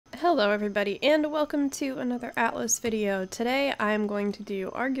Hello everybody and welcome to another Atlas video. Today I'm going to do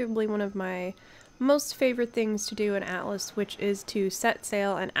arguably one of my most favorite things to do in Atlas, which is to set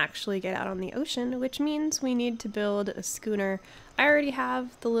sail and actually get out on the ocean, which means we need to build a schooner. I already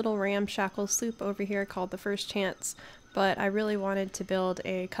have the little ramshackle sloop over here called the First Chance, but I really wanted to build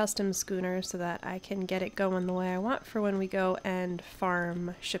a custom schooner so that I can get it going the way I want for when we go and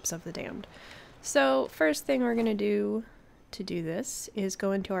farm Ships of the Damned. So first thing we're going to do this is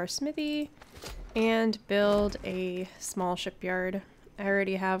go into our smithy and build a small shipyard. I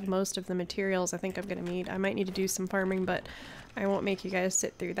already have most of the materials I think I'm gonna need. I might need to do some farming, but I won't make you guys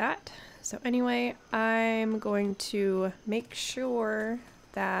sit through that. So anyway, I'm going to make sure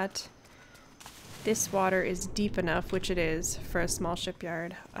that this water is deep enough, which it is for a small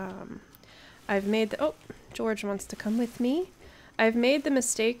shipyard. I've made the— oh, George wants to come with me. I've made the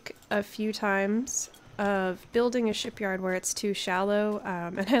mistake a few times of building a shipyard where it's too shallow,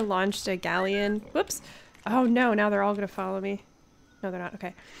 and I launched a galleon. Whoops! Oh no, now they're all gonna follow me. No, they're not.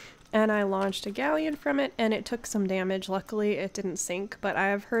 Okay. And I launched a galleon from it, and it took some damage. Luckily, it didn't sink, but I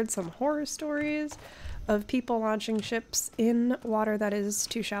have heard some horror stories of people launching ships in water that is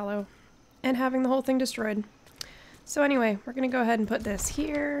too shallow and having the whole thing destroyed. So anyway, we're gonna go ahead and put this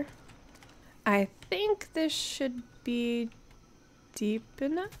here. I think this should be deep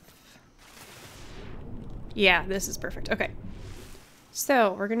enough. Yeah, this is perfect. Okay.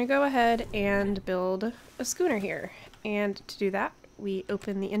 So we're gonna go ahead and build a schooner here. And to do that, we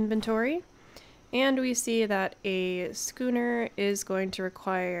open the inventory and we see that a schooner is going to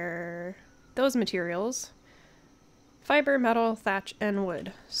require those materials: fiber, metal, thatch, and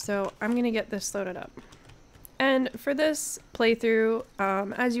wood. So I'm gonna get this loaded up. And for this playthrough,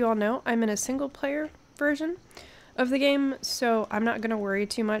 as you all know, I'm in a single player version of the game, so I'm not going to worry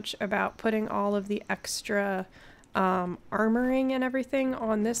too much about putting all of the extra armoring and everything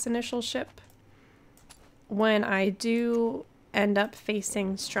on this initial ship. When I do end up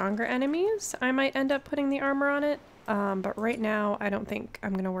facing stronger enemies, I might end up putting the armor on it, but right now I don't think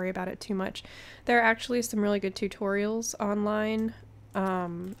I'm going to worry about it too much. There are actually some really good tutorials online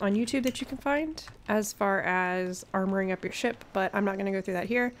on YouTube that you can find as far as armoring up your ship, but I'm not going to go through that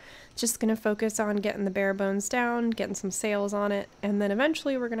here. Just going to focus on getting the bare bones down, getting some sails on it, and then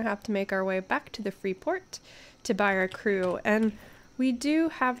eventually we're going to have to make our way back to the free port to buy our crew. And we do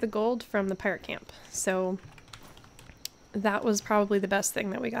have the gold from the pirate camp, so that was probably the best thing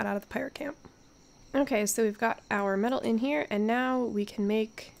that we got out of the pirate camp. Okay, so we've got our metal in here, and now we can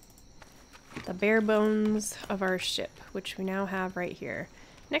make the bare bones of our ship, which we now have right here.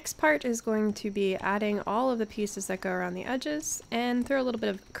 Next part is going to be adding all of the pieces that go around the edges and throw a little bit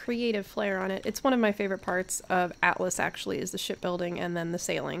of creative flair on it. It's one of my favorite parts of Atlas, actually, is the shipbuilding and then the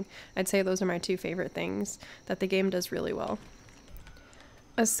sailing. I'd say those are my two favorite things that the game does really well.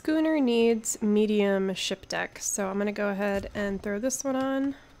 A schooner needs medium ship deck, so I'm going to go ahead and throw this one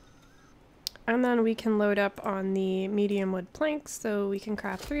on. And then we can load up on the medium wood planks, so we can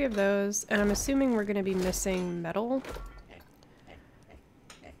craft 3 of those. And I'm assuming we're going to be missing metal.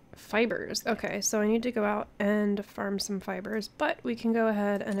 Fibers. Okay, so I need to go out and farm some fibers, but we can go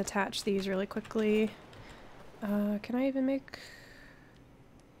ahead and attach these really quickly. Can I even make...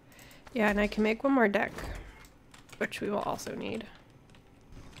 yeah, and I can make one more deck, which we will also need.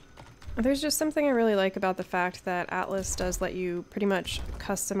 There's just something I really like about the fact that Atlas does let you pretty much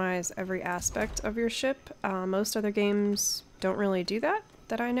customize every aspect of your ship. Most other games don't really do that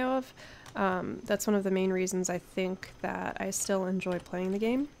I know of. That's one of the main reasons I think that I still enjoy playing the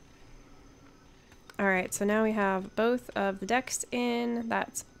game. Alright, so now we have both of the decks in.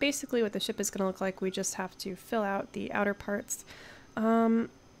 That's basically what the ship is going to look like. We just have to fill out the outer parts.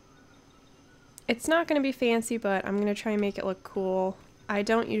 It's not going to be fancy, but I'm going to try and make it look cool. I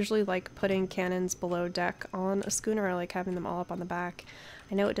don't usually like putting cannons below deck on a schooner. I like having them all up on the back.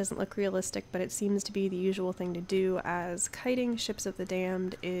 I know it doesn't look realistic, but it seems to be the usual thing to do, as kiting Ships of the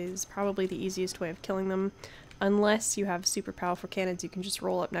Damned is probably the easiest way of killing them. Unless you have super powerful cannons, you can just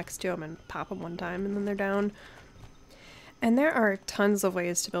roll up next to them and pop them one time and then they're down. And there are tons of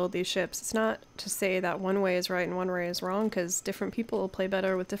ways to build these ships. It's not to say that one way is right and one way is wrong, because different people will play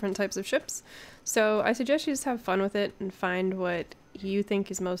better with different types of ships. So I suggest you just have fun with it and find what you think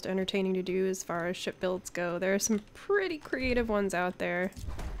is most entertaining to do as far as ship builds go. There are some pretty creative ones out there.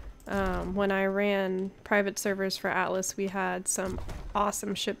 When I ran private servers for Atlas, we had some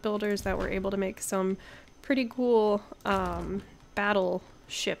awesome shipbuilders that were able to make some pretty cool battle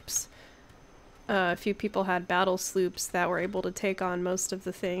ships. A few people had battle sloops that were able to take on most of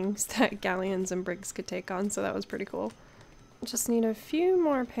the things that galleons and brigs could take on, so that was pretty cool. Just need a few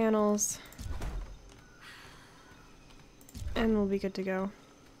more panels and we'll be good to go.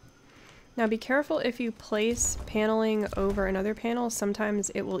 Now be careful if you place paneling over another panel, sometimes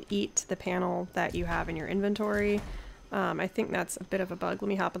it will eat the panel that you have in your inventory. I think that's a bit of a bug. Let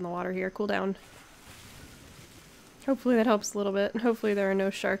me hop in the water here, cool down. Hopefully that helps a little bit. Hopefully there are no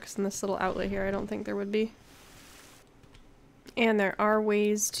sharks in this little outlet here. I don't think there would be. And there are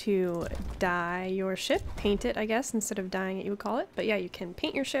ways to dye your ship, paint it I guess, instead of dyeing it you would call it. But yeah, you can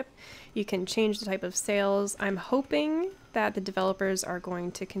paint your ship, you can change the type of sails. I'm hoping that the developers are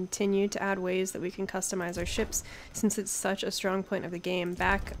going to continue to add ways that we can customize our ships since it's such a strong point of the game.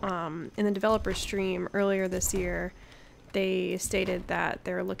 Back in the developer stream earlier this year, they stated that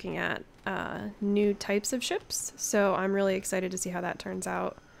they're looking at new types of ships, so I'm really excited to see how that turns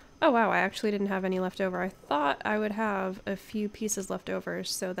out. Oh wow, I actually didn't have any left over. I thought I would have a few pieces left over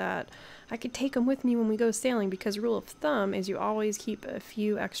so that I could take them with me when we go sailing, because rule of thumb is you always keep a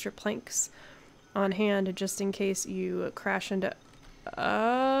few extra planks on hand just in case you crash into...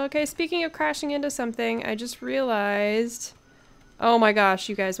 Okay, speaking of crashing into something, I just realized... Oh my gosh,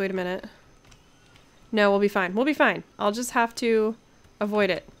 you guys, wait a minute. No, we'll be fine. We'll be fine. I'll just have to avoid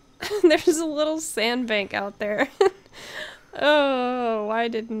it. There's a little sandbank out there. Oh, why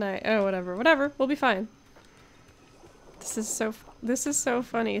didn't I? Oh, whatever. Whatever. We'll be fine. This is so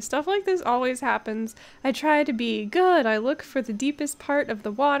funny. Stuff like this always happens. I try to be good. I look for the deepest part of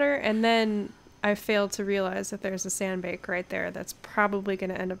the water, and then I fail to realize that there's a sandbank right there that's probably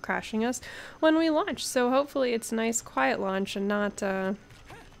going to end up crashing us when we launch. So hopefully it's a nice quiet launch and not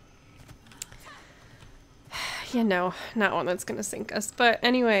you know, not one that's gonna sink us. But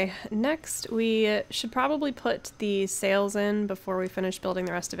anyway, next we should probably put the sails in before we finish building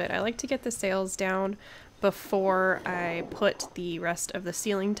the rest of it. I like to get the sails down before I put the rest of the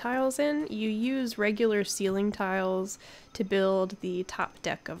ceiling tiles in. You use regular ceiling tiles to build the top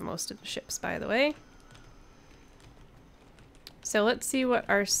deck of most of the ships, by the way. So let's see what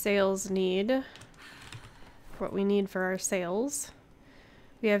our sails need. What we need for our sails.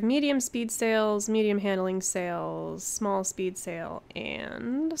 We have medium speed sails, medium handling sails, small speed sail,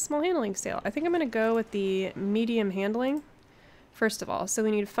 and small handling sail. I think I'm going to go with the medium handling first of all. So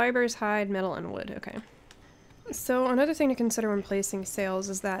we need fibers, hide, metal, and wood. Okay. So another thing to consider when placing sails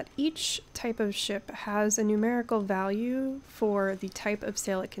is that each type of ship has a numerical value for the type of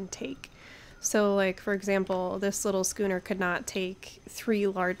sail it can take. So like, for example, this little schooner could not take 3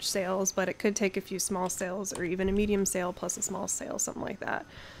 large sails, but it could take a few small sails, or even a medium sail plus a small sail, something like that.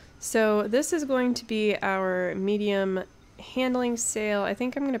 So this is going to be our medium handling sail. I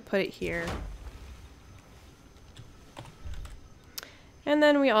think I'm going to put it here. And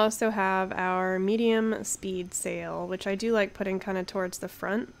then we also have our medium speed sail, which I do like putting kind of towards the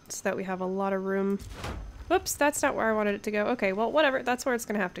front so that we have a lot of room. Whoops, that's not where I wanted it to go. Okay, well, whatever, that's where it's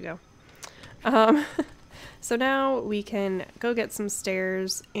going to have to go. So now we can go get some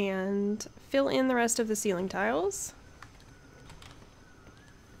stairs and fill in the rest of the ceiling tiles.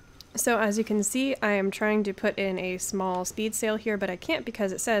 So as you can see, I am trying to put in a small speed sail here, but I can't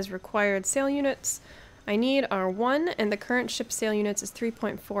because it says required sail units. I need our 1, and the current ship sail units is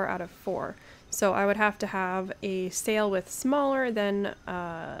 3.4 out of 4. So I would have to have a sail with smaller than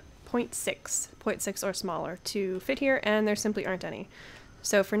 0.6 or smaller to fit here, and there simply aren't any.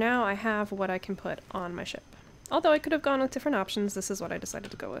 So for now, I have what I can put on my ship. Although I could have gone with different options, this is what I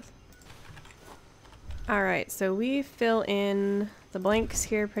decided to go with. Alright, so we fill in the blanks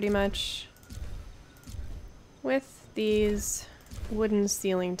here pretty much with these wooden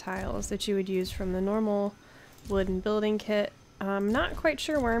ceiling tiles that you would use from the normal wooden building kit. I'm not quite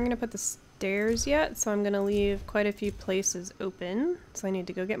sure where I'm going to put the stairs yet, so I'm going to leave quite a few places open. So I need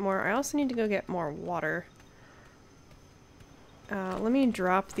to go get more. I also need to go get more water. Let me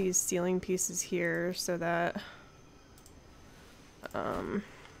drop these ceiling pieces here so that I'm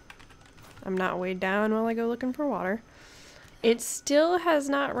not weighed down while I go looking for water. It still has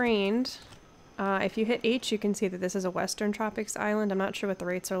not rained. If you hit H, you can see that this is a Western Tropics island. I'm not sure what the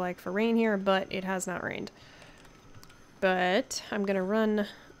rates are like for rain here, but it has not rained. But I'm gonna run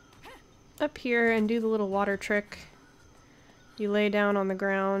up here and do the little water trick. You lay down on the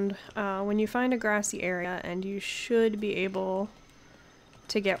ground when you find a grassy area, and you should be able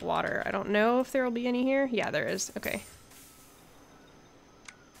to get water. I don't know if there will be any here. Yeah, there is. Okay.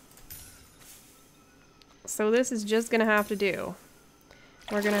 So this is just gonna have to do.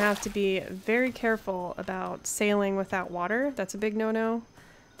 We're gonna have to be very careful about sailing without water. That's a big no-no.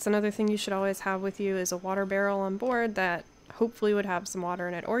 It's another thing you should always have with you is a water barrel on board that hopefully would have some water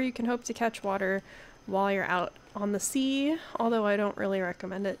in it. Or you can hope to catch water while you're out on the sea, although I don't really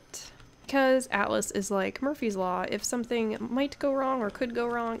recommend it. Because Atlas is like Murphy's Law. If something might go wrong or could go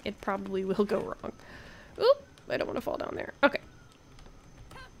wrong, it probably will go wrong. Oop! I don't want to fall down there. Okay.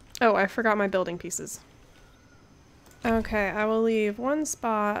 Oh, I forgot my building pieces. Okay, I will leave one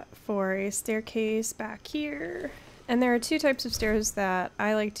spot for a staircase back here. And there are two types of stairs that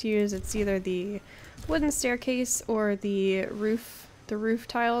I like to use. It's either the wooden staircase or the roof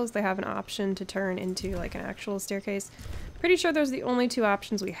tiles. They have an option to turn into like an actual staircase. Pretty sure those are the only two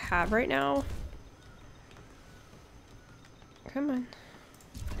options we have right now. Come on.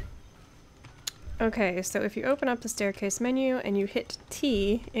 Okay, so if you open up the staircase menu and you hit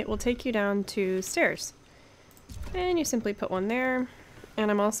T, it will take you down to stairs. And you simply put one there.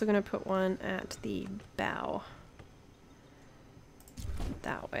 And I'm also going to put one at the bow.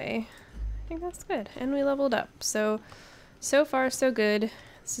 That way. I think that's good. And we leveled up. So far so good.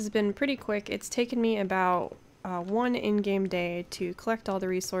 This has been pretty quick. It's taken me about one in-game day to collect all the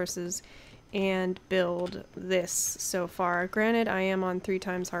resources and build this so far. Granted, I am on 3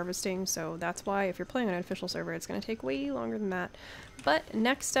 times harvesting, so that's why if you're playing on an official server, it's going to take way longer than that. But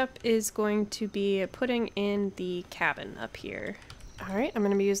next up is going to be putting in the cabin up here. Alright, I'm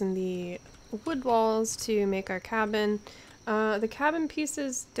going to be using the wood walls to make our cabin. The cabin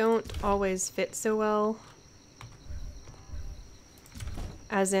pieces don't always fit so well.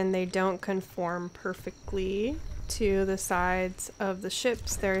 As in, they don't conform perfectly to the sides of the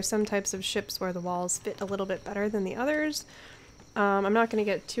ships. There are some types of ships where the walls fit a little bit better than the others. I'm not going to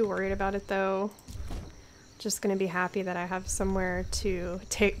get too worried about it though. Just going to be happy that I have somewhere to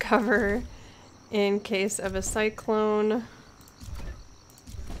take cover in case of a cyclone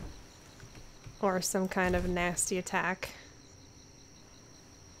or some kind of nasty attack.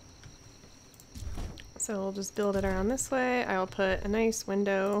 So we'll just build it around this way. I'll put a nice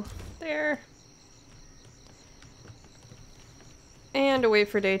window there. And wait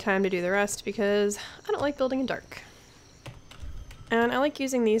for daytime to do the rest because I don't like building in dark. And I like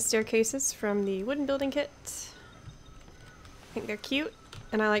using these staircases from the wooden building kit. I think they're cute.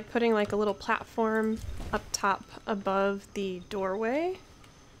 And I like putting like a little platform up top above the doorway.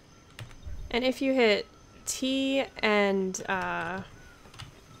 And if you hit T and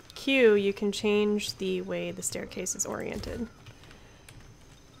Q, you can change the way the staircase is oriented.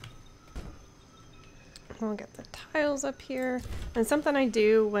 We'll get the tiles up here. And something I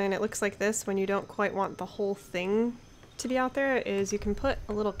do when it looks like this, when you don't quite want the whole thing to be out there, is you can put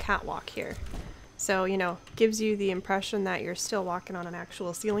a little catwalk here. So, you know, gives you the impression that you're still walking on an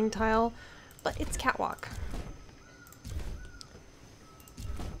actual ceiling tile, but it's catwalk.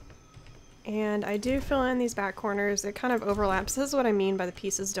 And I do fill in these back corners. It kind of overlaps. This is what I mean by the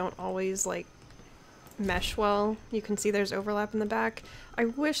pieces don't always like mesh well. You can see there's overlap in the back. I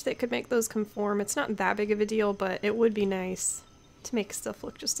wish they could make those conform. It's not that big of a deal, but it would be nice to make stuff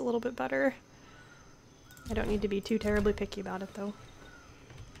look just a little bit better. I don't need to be too terribly picky about it though.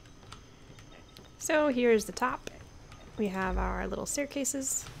 So here's the top. We have our little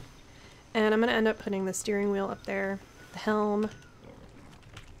staircases. And I'm going to end up putting the steering wheel up there, the helm.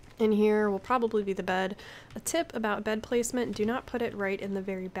 In here will probably be the bed. A tip about bed placement, do not put it right in the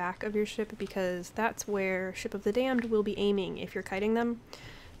very back of your ship because that's where Ship of the Damned will be aiming if you're kiting them.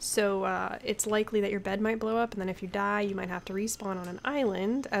 So it's likely that your bed might blow up and then if you die you might have to respawn on an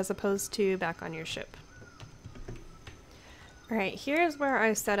island as opposed to back on your ship. Alright, here's where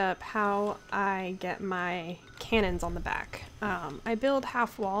I set up how I get my cannons on the back. I build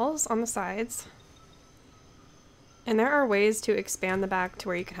half walls on the sides. And there are ways to expand the back to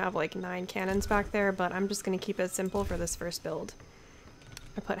where you can have like 9 cannons back there, but I'm just going to keep it simple for this first build.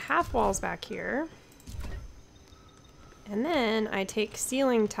 I put half walls back here. And then I take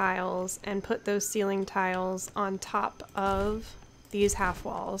ceiling tiles and put those ceiling tiles on top of these half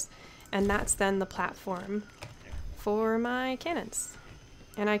walls. And that's then the platform for my cannons.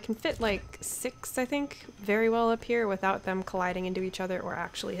 And I can fit like 6, I think, very well up here without them colliding into each other or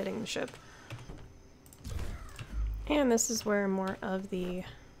actually hitting the ship. And this is where more of the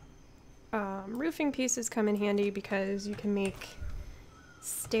roofing pieces come in handy because you can make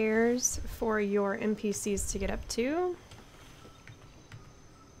stairs for your NPCs to get up to.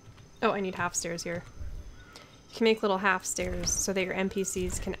 Oh, I need half stairs here. You can make little half stairs so that your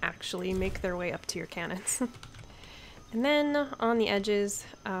NPCs can actually make their way up to your cannons. And then on the edges,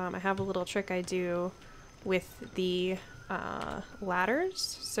 I have a little trick I do with the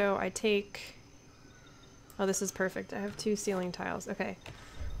ladders. So I take... Oh, this is perfect. I have 2 ceiling tiles. Okay.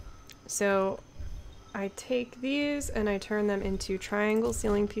 So I take these and I turn them into triangle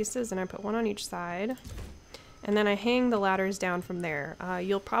ceiling pieces and I put one on each side. And then I hang the ladders down from there.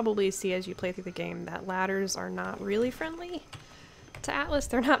 You'll probably see as you play through the game that ladders are not really friendly to Atlas.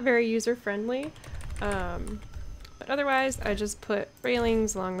 They're not very user-friendly. But otherwise, I just put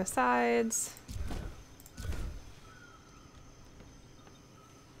railings along the sides.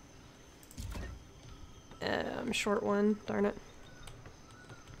 Short one, darn it.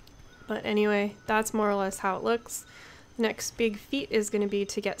 But anyway, that's more or less how it looks. Next big feat is going to be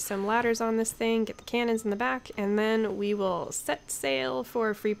to get some ladders on this thing, get the cannons in the back, and then we will set sail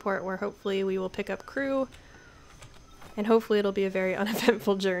for Freeport, where hopefully we will pick up crew, and hopefully it'll be a very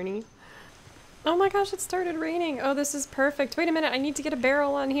uneventful journey. Oh my gosh, it started raining! Oh, this is perfect. Wait a minute, I need to get a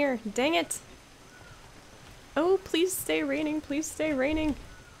barrel on here. Dang it! Oh, please stay raining, please stay raining.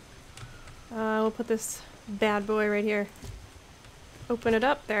 We'll put this bad boy right here. Open it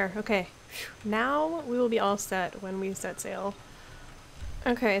up there. Okay. Now we will be all set when we set sail.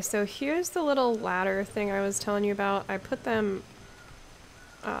 Okay, so here's the little ladder thing I was telling you about. I put them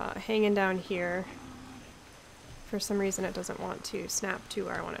hanging down here. For some reason it doesn't want to snap to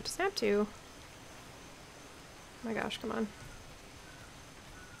where I want it to snap to. Oh my gosh, come on.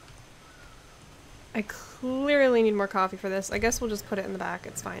 I clearly need more coffee for this. I guess we'll just put it in the back.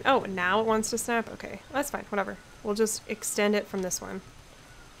 It's fine. Oh, now it wants to snap? Okay, that's fine. Whatever. We'll just extend it from this one.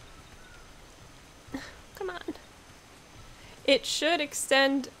 Come on. It should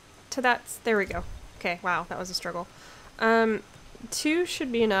extend to that. There we go. Okay, wow, that was a struggle. 2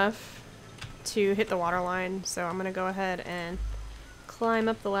 should be enough to hit the water line, so I'm gonna go ahead and climb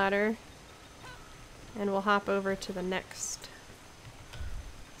up the ladder, and we'll hop over to the next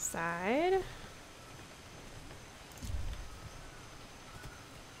side.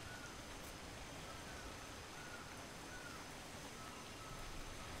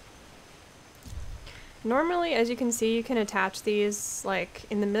 Normally, as you can see, you can attach these like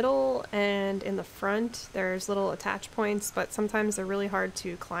in the middle and in the front. There's little attach points, but sometimes they're really hard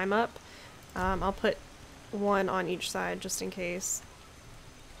to climb up. I'll put one on each side just in case.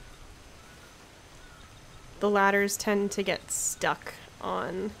 The ladders tend to get stuck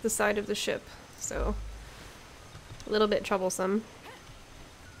on the side of the ship, so a little bit troublesome.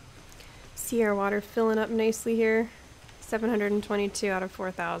 See our water filling up nicely here. 722 out of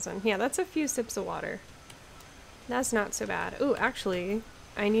 4,000. Yeah, that's a few sips of water. That's not so bad. Ooh, actually,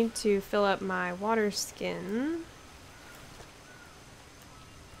 I need to fill up my water skin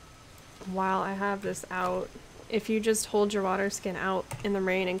while I have this out. If you just hold your water skin out in the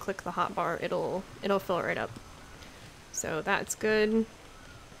rain and click the hotbar, it'll fill it right up. So that's good.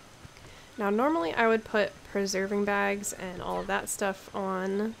 Now, normally I would put preserving bags and all of that stuff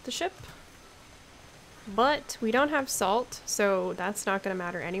on the ship, but we don't have salt, so that's not going to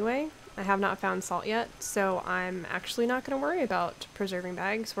matter anyway. I have not found salt yet, so I'm actually not going to worry about preserving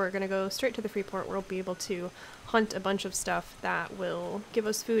bags. We're going to go straight to the Freeport where we'll be able to hunt a bunch of stuff that will give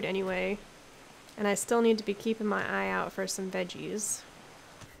us food anyway. And I still need to be keeping my eye out for some veggies.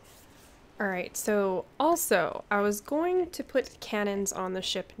 Alright, so also, I was going to put cannons on the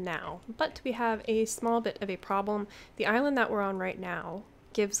ship now, but we have a small bit of a problem. The island that we're on right now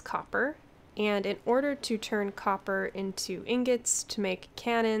gives copper, and in order to turn copper into ingots to make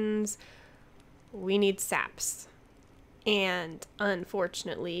cannons, we need saps. And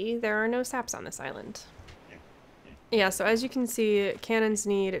unfortunately, there are no saps on this island. Yeah, so as you can see, cannons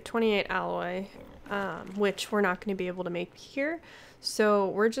need 28 alloy, which we're not going to be able to make here. So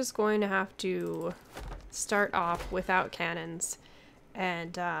we're just going to have to start off without cannons.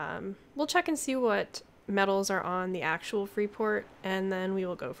 And we'll check and see what metals are on the actual Freeport, and then we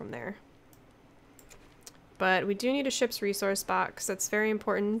will go from there. But we do need a ship's resource box. That's very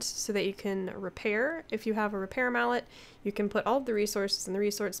important so that you can repair. If you have a repair mallet, you can put all of the resources in the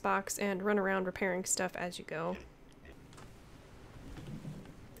resource box and run around repairing stuff as you go.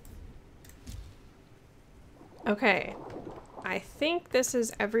 Okay, I think this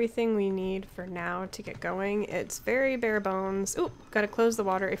is everything we need for now to get going. It's very bare bones. Ooh, gotta close the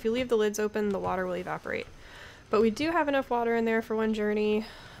water. If you leave the lids open, the water will evaporate. But we do have enough water in there for one journey.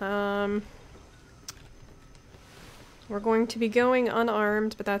 We're going to be going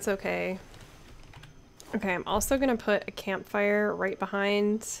unarmed, but that's okay. Okay, I'm also gonna put a campfire right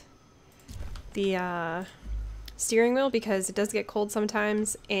behind the steering wheel because it does get cold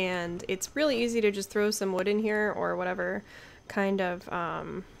sometimes, and it's really easy to just throw some wood in here or whatever kind of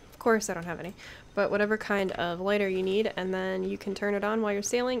course I don't have any, but whatever kind of lighter you need, and then you can turn it on while you're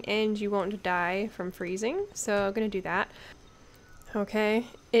sailing and you won't die from freezing. So I'm gonna do that. Okay,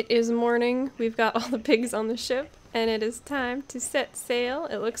 it is morning. We've got all the pigs on the ship, and it is time to set sail.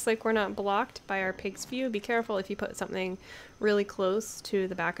 It looks like we're not blocked by our pig's view. Be careful if you put something really close to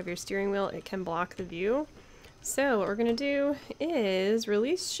the back of your steering wheel, it can block the view. So what we're gonna do is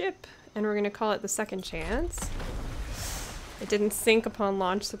release ship, and we're gonna call it the Second Chance. It didn't sink upon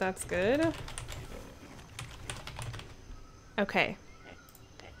launch, so that's good. Okay.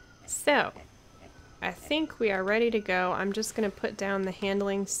 So, I think we are ready to go. I'm just going to put down the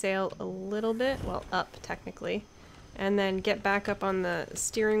handling sail a little bit, well, up technically, and then get back up on the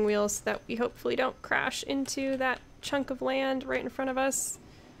steering wheel so that we hopefully don't crash into that chunk of land right in front of us.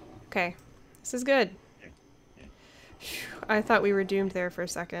 Okay, this is good. I thought we were doomed there for a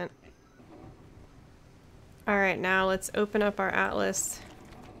second. Alright, now let's open up our atlas.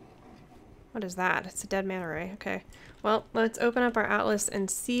 What is that? It's a dead manta ray. Okay. Well, let's open up our atlas and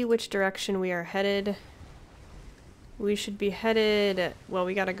see which direction we are headed. We should be headed... Well,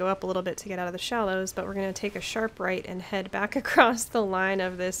 we gotta go up a little bit to get out of the shallows, but we're gonna take a sharp right and head back across the line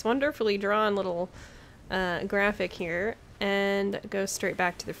of this wonderfully drawn little graphic here, and go straight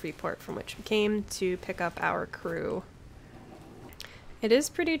back to the free port from which we came to pick up our crew. It is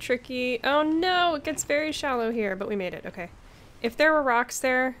pretty tricky. Oh no, it gets very shallow here, but we made it. Okay. If there were rocks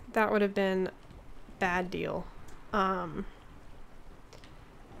there, that would have been a bad deal.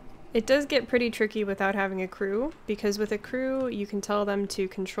 It does get pretty tricky without having a crew, because with a crew you can tell them to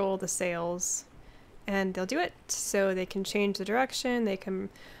control the sails and they'll do it. So they can change the direction, they can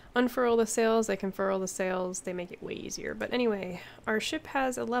unfurl the sails, they can furl the sails, they make it way easier. But anyway, our ship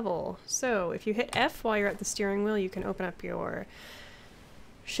has a level, so if you hit F while you're at the steering wheel, you can open up your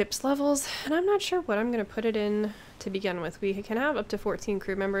ship's levels, and I'm not sure what I'm going to put it in to begin with. We can have up to 14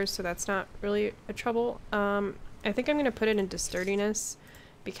 crew members, so that's not really a trouble. I think I'm going to put it into sturdiness,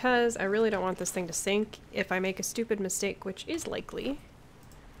 because I really don't want this thing to sink if I make a stupid mistake, which is likely.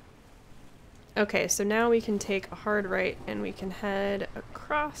 Okay, so now we can take a hard right and we can head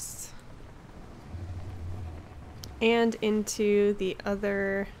across and into the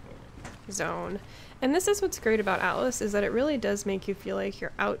other zone. And this is what's great about Atlas, is that it really does make you feel like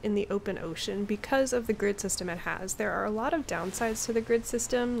you're out in the open ocean because of the grid system it has. There are a lot of downsides to the grid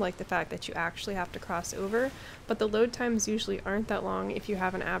system, like the fact that you actually have to cross over, but the load times usually aren't that long if you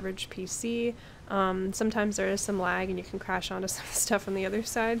have an average PC. Sometimes there is some lag and you can crash onto some stuff on the other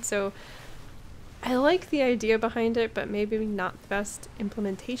side, so I like the idea behind it, but maybe not the best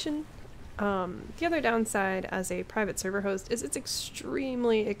implementation. The other downside as a private server host is it's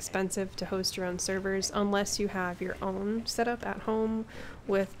extremely expensive to host your own servers unless you have your own setup at home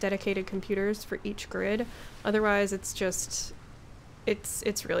with dedicated computers for each grid. Otherwise, it's just,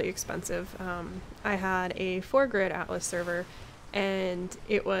 it's really expensive. I had a 4-grid Atlas server and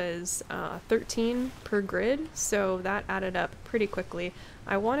it was 13 per grid, so that added up pretty quickly.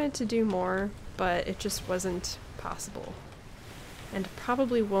 I wanted to do more, but it just wasn't possible, and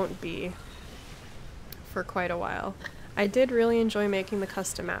probably won't be for quite a while. I did really enjoy making the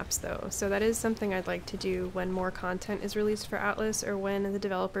custom maps though, so that is something I'd like to do when more content is released for Atlas, or when the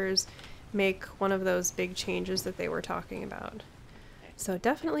developers make one of those big changes that they were talking about. So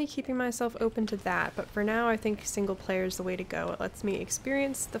definitely keeping myself open to that, but for now I think single player is the way to go. It lets me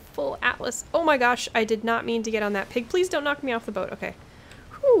experience the full Atlas. Oh my gosh, I did not mean to get on that pig. Please don't knock me off the boat. Okay.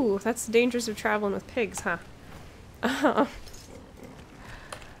 Whew, that's the dangers of traveling with pigs, huh?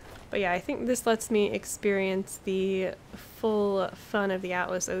 But yeah, I think this lets me experience the full fun of the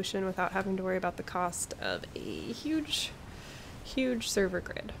Atlas Ocean without having to worry about the cost of a huge, huge server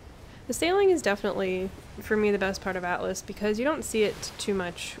grid. The sailing is definitely, for me, the best part of Atlas, because you don't see it too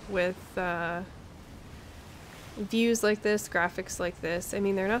much with views like this, graphics like this. I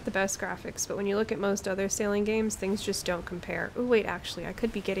mean, they're not the best graphics, but when you look at most other sailing games, things just don't compare. Oh wait, actually, I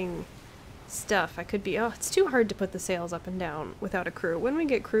could be getting stuff. I could be, oh, it's too hard to put the sails up and down without a crew. When we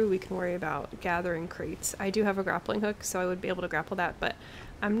get crew, we can worry about gathering crates. I do have a grappling hook, so I would be able to grapple that, but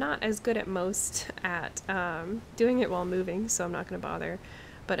I'm not as good at most at doing it while moving, so I'm not going to bother.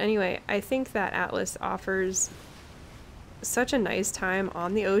 But anyway, I think that Atlas offers such a nice time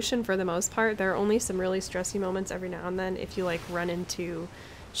on the ocean for the most part. There are only some really stressy moments every now and then if you like run into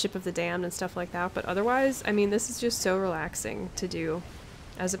Ship of the Damned and stuff like that, but otherwise, I mean, this is just so relaxing to do,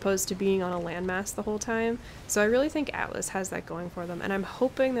 as opposed to being on a landmass the whole time. So I really think Atlas has that going for them, and I'm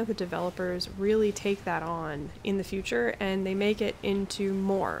hoping that the developers really take that on in the future and they make it into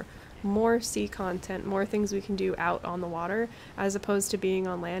more sea content, more things we can do out on the water, as opposed to being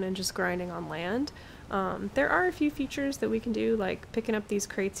on land and just grinding on land. There are a few features that we can do, like picking up these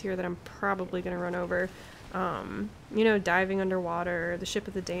crates here that I'm probably going to run over, you know, diving underwater, the Ship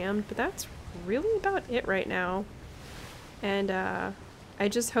of the Damned, but that's really about it right now. And I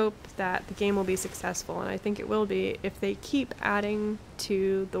just hope that the game will be successful, and I think it will be if they keep adding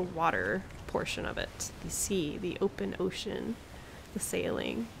to the water portion of it. The sea, the open ocean, the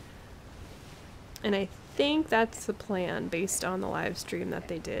sailing. And I think that's the plan based on the live stream that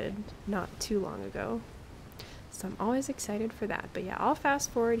they did not too long ago. So I'm always excited for that. But yeah, I'll fast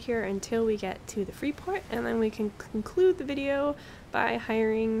forward here until we get to the free port, and then we can conclude the video by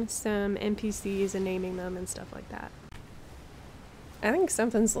hiring some NPCs and naming them and stuff like that. I think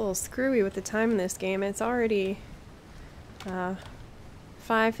something's a little screwy with the time in this game. It's already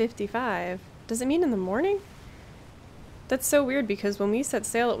 5:55. Does it mean in the morning? That's so weird because when we set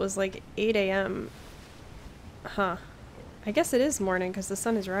sail it was like 8 a.m. Huh. I guess it is morning because the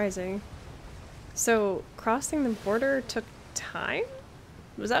sun is rising. So crossing the border took time?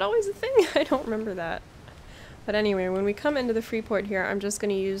 Was that always a thing? I don't remember that. But anyway, when we come into the free port here, I'm just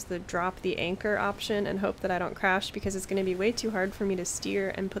going to use the drop the anchor option and hope that I don't crash, because it's going to be way too hard for me to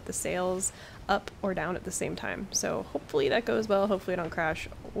steer and put the sails up or down at the same time. So hopefully that goes well, hopefully I don't crash.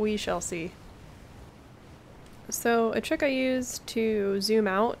 We shall see. So a trick I use to zoom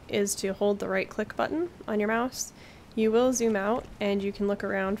out is to hold the right click button on your mouse. You will zoom out and you can look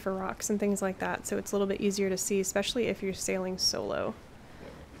around for rocks and things like that, so it's a little bit easier to see, especially if you're sailing solo.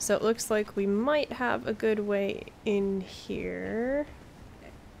 So it looks like we might have a good way in here.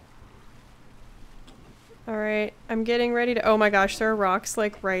 Alright, I'm getting ready to— oh my gosh, there are rocks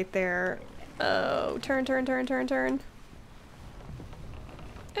like right there. Oh, turn, turn, turn, turn, turn.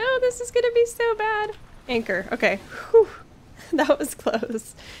 Oh, this is gonna be so bad. Anchor, okay. Whew. That was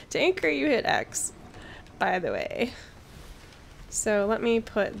close. To anchor, you hit X, by the way. So let me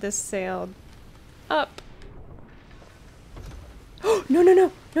put this sail up. Oh, no, no,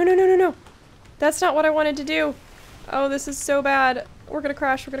 no, no, no, no, no, no. That's not what I wanted to do. Oh, this is so bad. We're gonna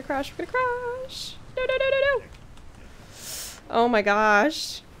crash, we're gonna crash, we're gonna crash. No, no, no, no, no. Oh my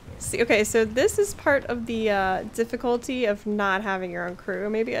gosh. See, okay, so this is part of the difficulty of not having your own crew.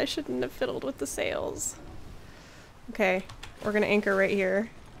 Maybe I shouldn't have fiddled with the sails. Okay, we're gonna anchor right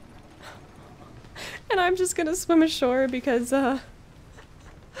here. And I'm just gonna swim ashore because, oh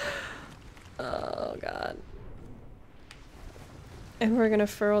god. And we're gonna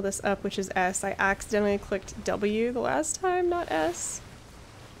furl this up, which is S. I accidentally clicked W the last time, not S.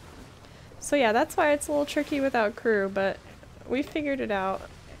 So yeah, that's why it's a little tricky without crew, but we figured it out.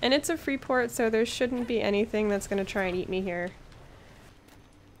 And it's a free port, so there shouldn't be anything that's gonna try and eat me here.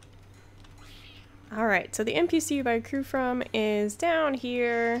 Alright, so the NPC you buy crew from is down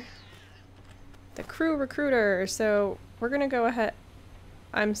here. The crew recruiter. So we're gonna go ahead.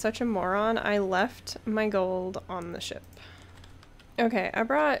 I'm such a moron. I left my gold on the ship. Okay, I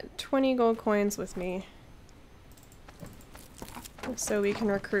brought 20 gold coins with me. So we can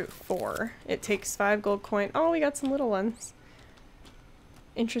recruit 4. It takes 5 gold coin. Oh, we got some little ones.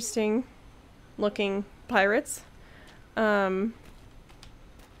 Interesting looking pirates. Wait,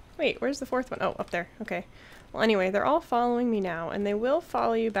 where's the 4th one? Oh, up there. Okay. Well, anyway, they're all following me now, and they will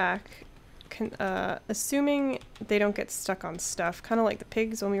follow you back, assuming they don't get stuck on stuff, kind of like the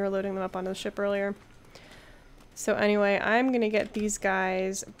pigs when we were loading them up onto the ship earlier. So anyway, I'm gonna get these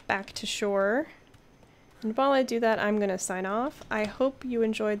guys back to shore. And while I do that, I'm gonna sign off. I hope you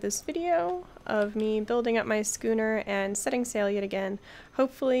enjoyed this video of me building up my schooner and setting sail yet again.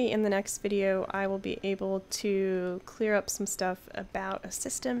 Hopefully in the next video I will be able to clear up some stuff about a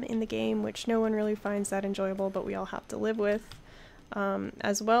system in the game, which no one really finds that enjoyable, but we all have to live with.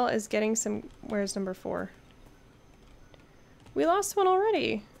 As well as getting some— where's number 4? We lost one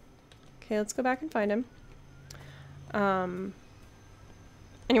already. Okay, let's go back and find him.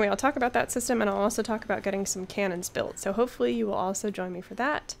 Anyway, I'll talk about that system, and I'll also talk about getting some cannons built, so hopefully you will also join me for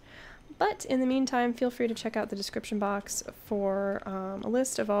that. But in the meantime, feel free to check out the description box for a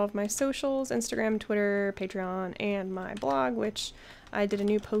list of all of my socials: Instagram, Twitter, Patreon, and my blog, which I did a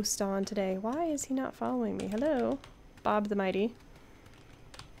new post on today. Why is he not following me? Hello, Bob the Mighty.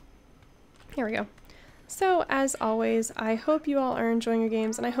 Here we go. So, as always, I hope you all are enjoying your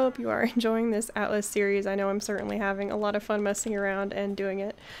games, and I hope you are enjoying this Atlas series. I know I'm certainly having a lot of fun messing around and doing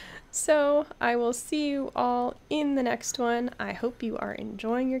it. So, I will see you all in the next one. I hope you are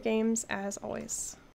enjoying your games as always.